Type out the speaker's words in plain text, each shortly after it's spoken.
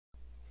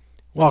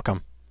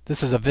Welcome.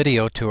 This is a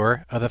video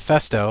tour of the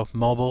Festo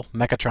Mobile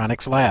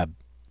Mechatronics Lab.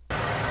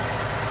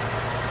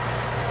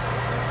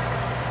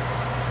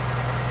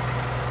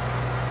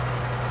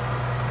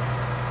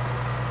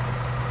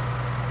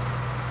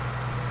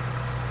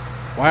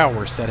 While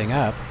we're setting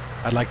up,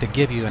 I'd like to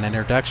give you an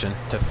introduction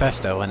to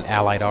Festo and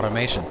Allied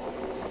Automation.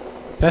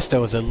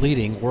 Festo is a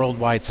leading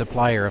worldwide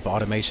supplier of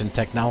automation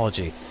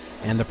technology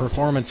and the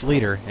performance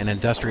leader in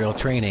industrial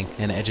training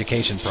and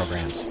education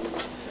programs.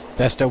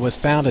 Festo was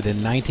founded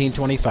in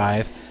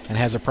 1925 and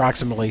has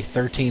approximately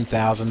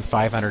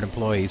 13,500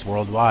 employees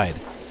worldwide.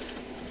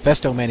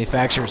 Festo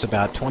manufactures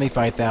about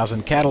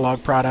 25,000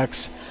 catalog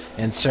products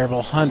and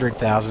several hundred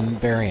thousand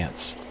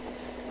variants.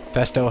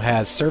 Festo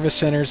has service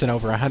centers in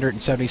over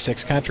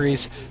 176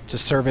 countries to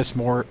service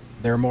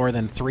their more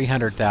than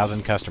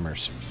 300,000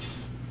 customers.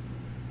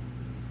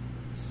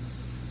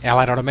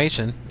 Allied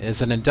Automation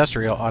is an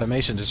industrial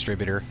automation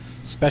distributor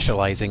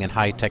specializing in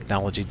high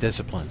technology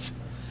disciplines.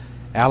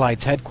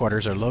 Allied's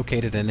headquarters are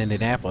located in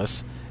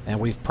Indianapolis, and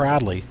we've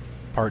proudly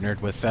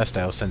partnered with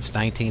Festo since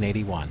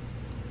 1981.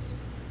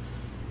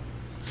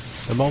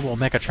 The Mobile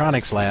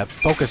Mechatronics Lab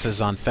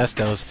focuses on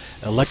Festo's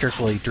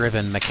electrically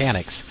driven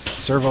mechanics,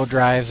 servo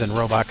drives, and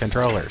robot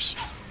controllers.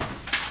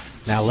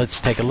 Now let's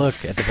take a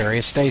look at the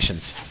various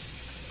stations.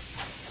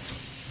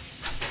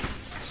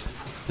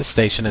 This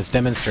station is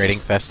demonstrating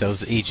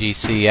Festo's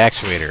EGC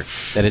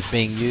actuator that is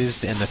being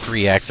used in the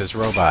 3-axis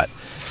robot.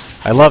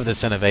 I love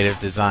this innovative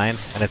design,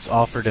 and it's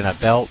offered in a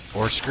belt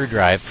or screw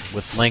drive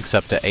with lengths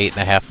up to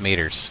 8.5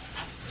 meters.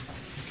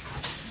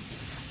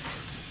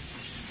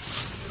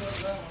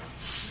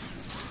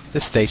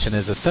 This station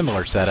is a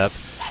similar setup,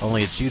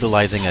 only it's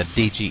utilizing a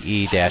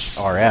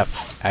DGE-RF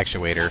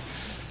actuator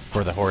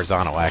for the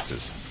horizontal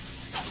axis.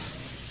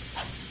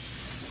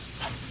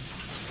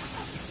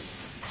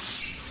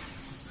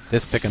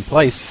 This pick and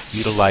place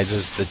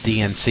utilizes the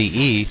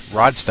DNCE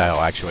rod-style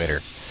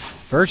actuator.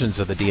 Versions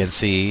of the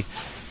DNCE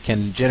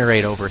can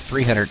generate over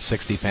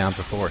 360 pounds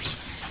of force.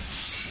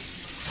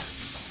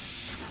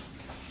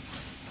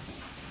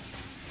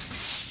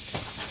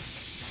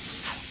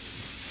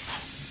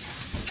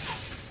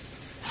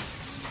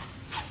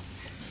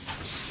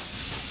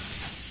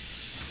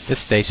 This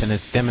station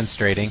is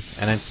demonstrating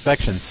an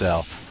inspection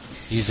cell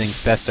using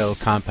Festo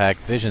compact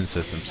vision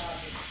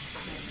systems.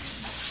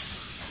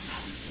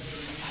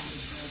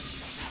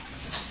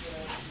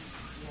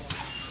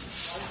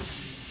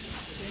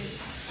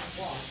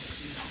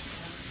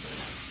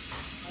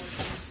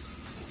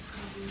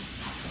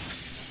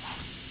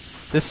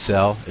 This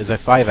cell is a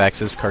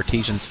 5-axis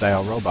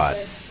Cartesian-style robot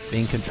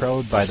being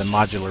controlled by the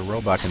modular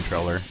robot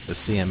controller, the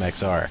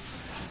CMXR.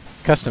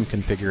 Custom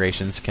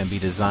configurations can be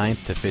designed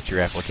to fit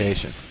your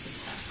application.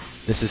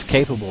 This is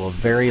capable of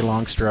very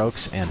long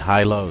strokes and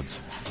high loads.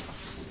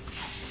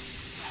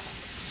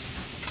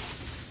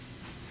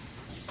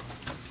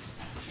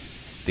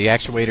 The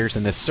actuators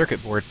in this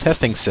circuit board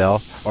testing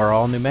cell are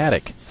all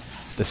pneumatic.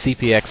 The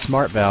CPX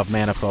smart valve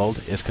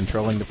manifold is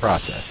controlling the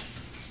process.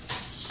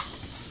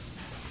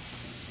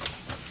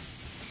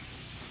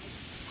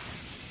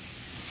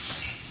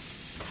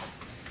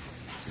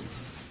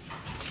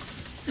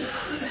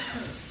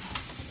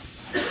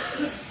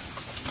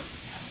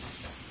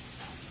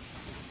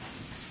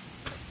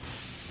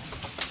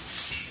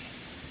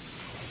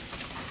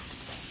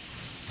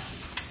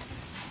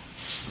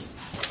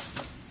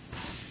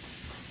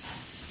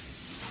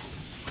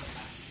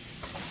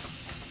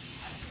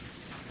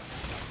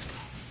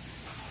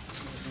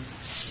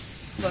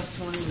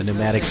 The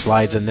pneumatic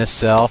slides in this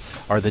cell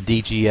are the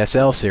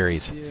DGSL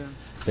series.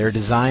 They're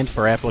designed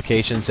for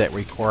applications that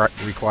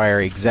require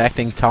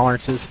exacting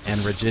tolerances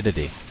and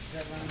rigidity.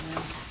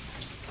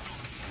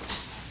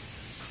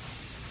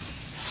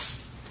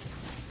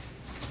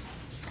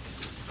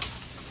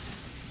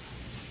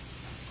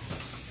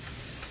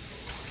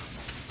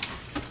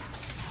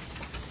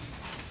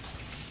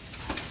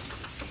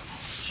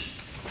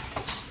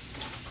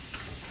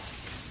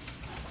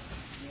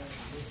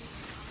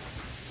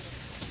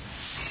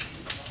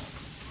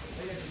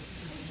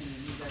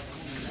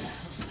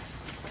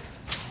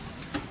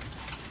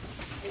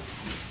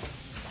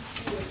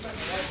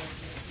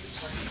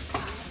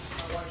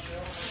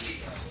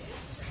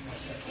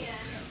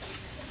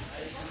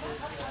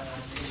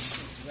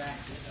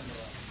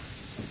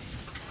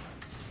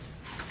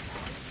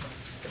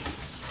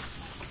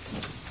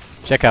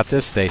 Check out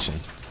this station.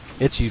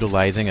 It's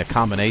utilizing a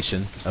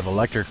combination of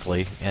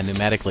electrically and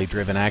pneumatically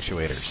driven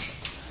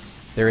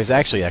actuators. There is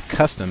actually a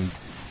custom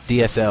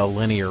DSL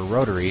linear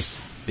rotary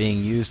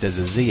being used as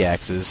a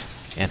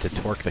Z-axis and to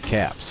torque the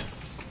caps.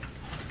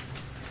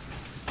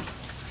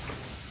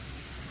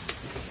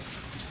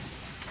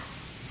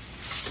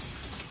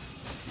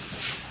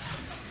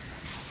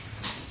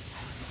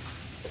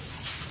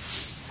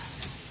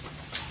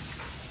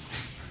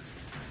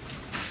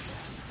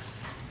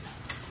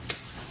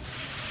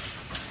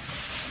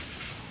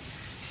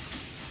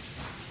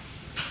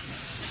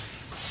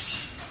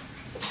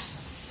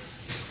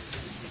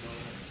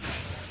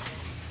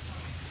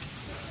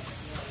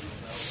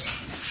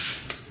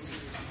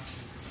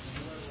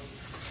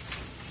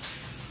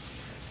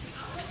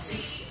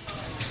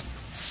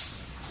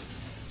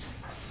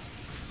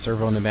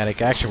 servo pneumatic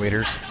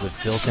actuators with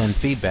built-in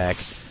feedback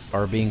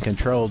are being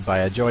controlled by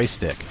a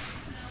joystick.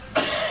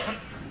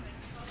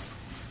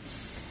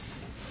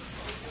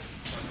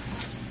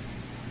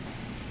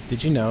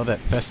 Did you know that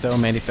Festo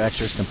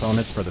manufactures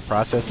components for the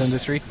process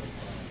industry?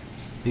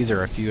 These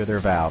are a few of their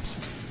valves.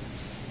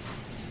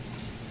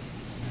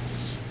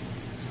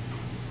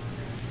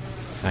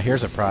 Now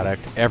here's a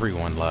product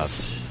everyone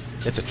loves.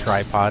 It's a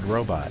tripod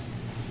robot.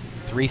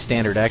 3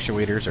 standard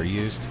actuators are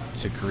used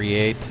to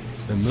create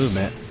the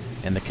movement,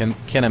 and the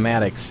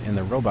kinematics in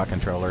the robot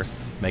controller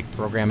make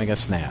programming a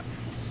snap.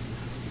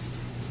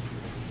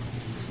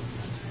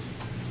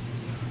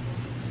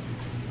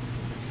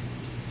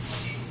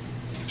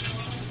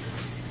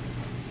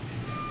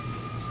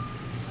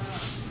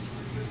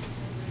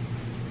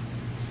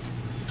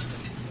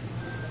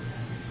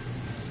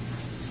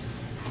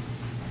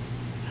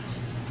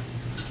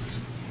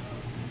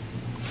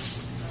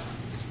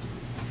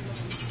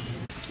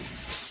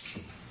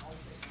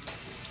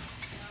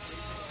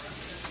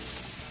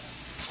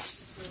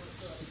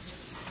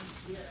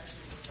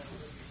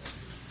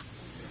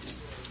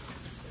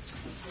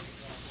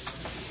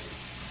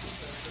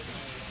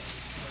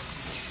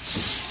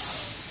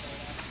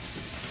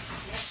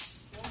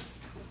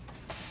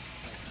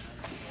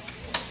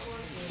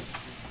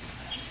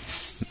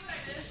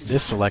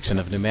 This selection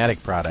of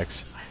pneumatic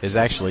products is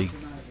actually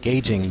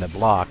gauging the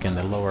block in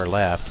the lower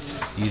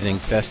left using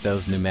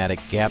Festo's pneumatic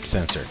gap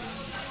sensor.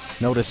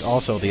 Notice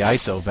also the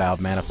ISO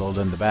valve manifold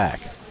in the back.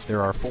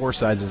 There are 4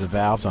 sizes of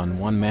valves on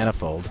one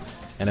manifold,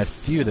 and a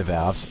few of the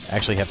valves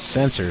actually have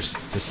sensors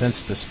to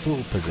sense the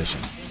spool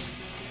position.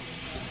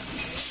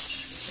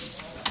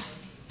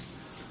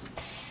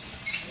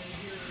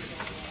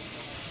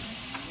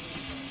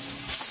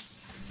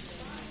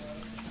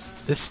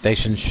 This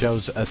station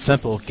shows a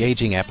simple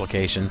gauging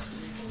application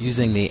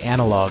using the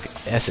analog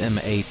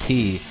Smat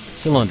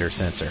cylinder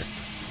sensor.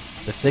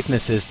 The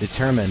thickness is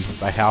determined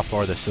by how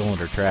far the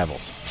cylinder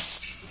travels.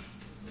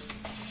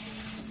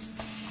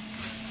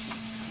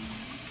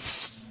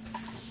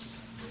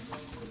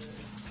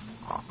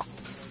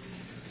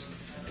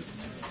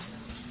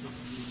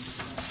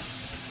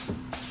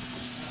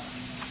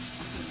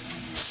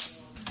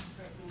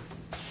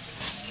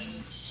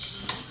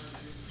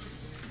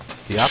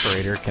 The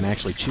operator can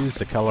actually choose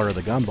the color of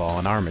the gumball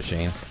in our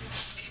machine.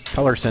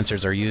 Color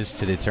sensors are used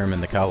to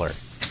determine the color.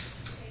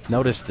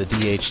 Notice the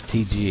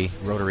DHTG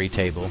rotary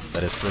table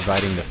that is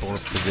providing the 4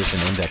 position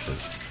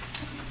indexes.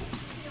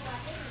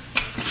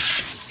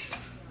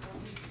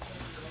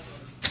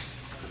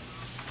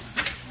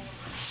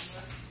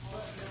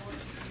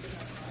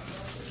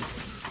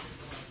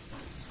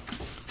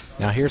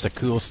 Now here's a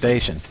cool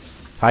station.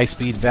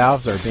 High-speed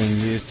valves are being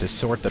used to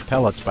sort the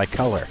pellets by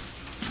color.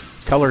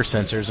 Color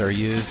sensors are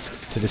used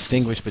to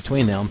distinguish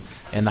between them,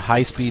 and the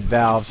high-speed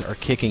valves are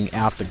kicking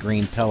out the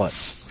green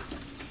pellets.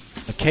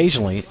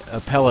 Occasionally,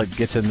 a pellet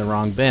gets in the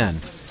wrong bin.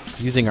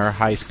 Using our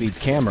high-speed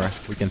camera,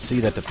 we can see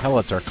that the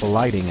pellets are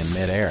colliding in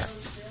mid-air.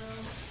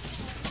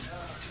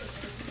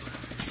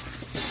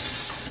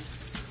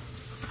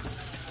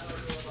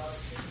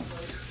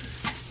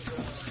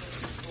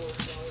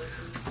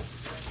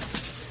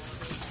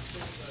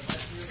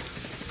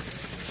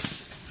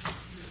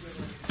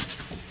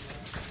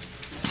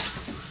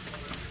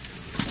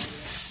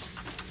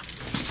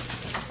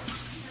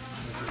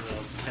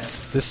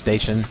 This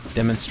station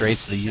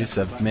demonstrates the use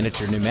of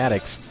miniature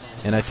pneumatics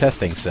in a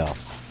testing cell.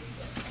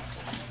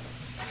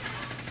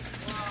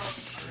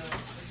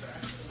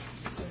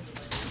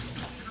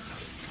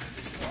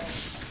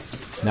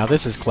 Now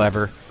this is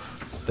clever.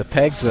 The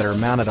pegs that are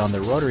mounted on the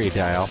rotary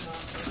dial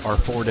are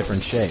 4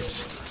 different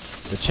shapes.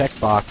 The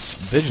checkbox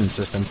vision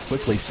system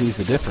quickly sees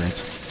the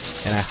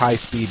difference, and a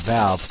high-speed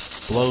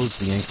valve blows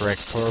the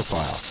incorrect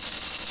profile.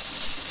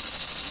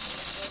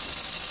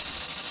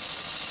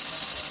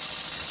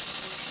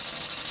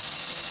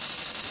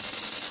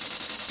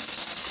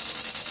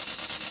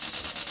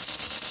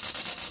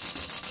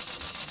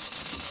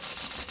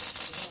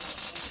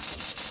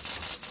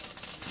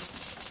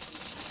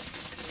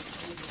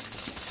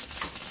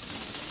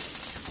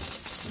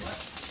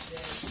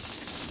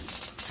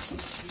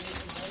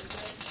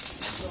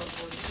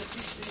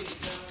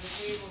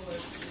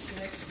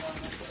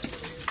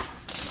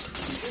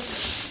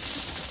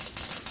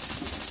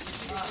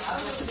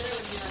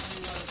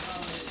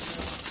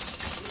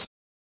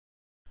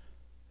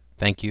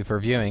 Thank you for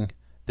viewing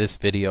this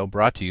video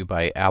brought to you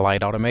by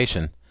Allied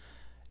Automation.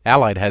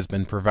 Allied has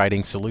been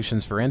providing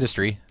solutions for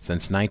industry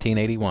since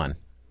 1981.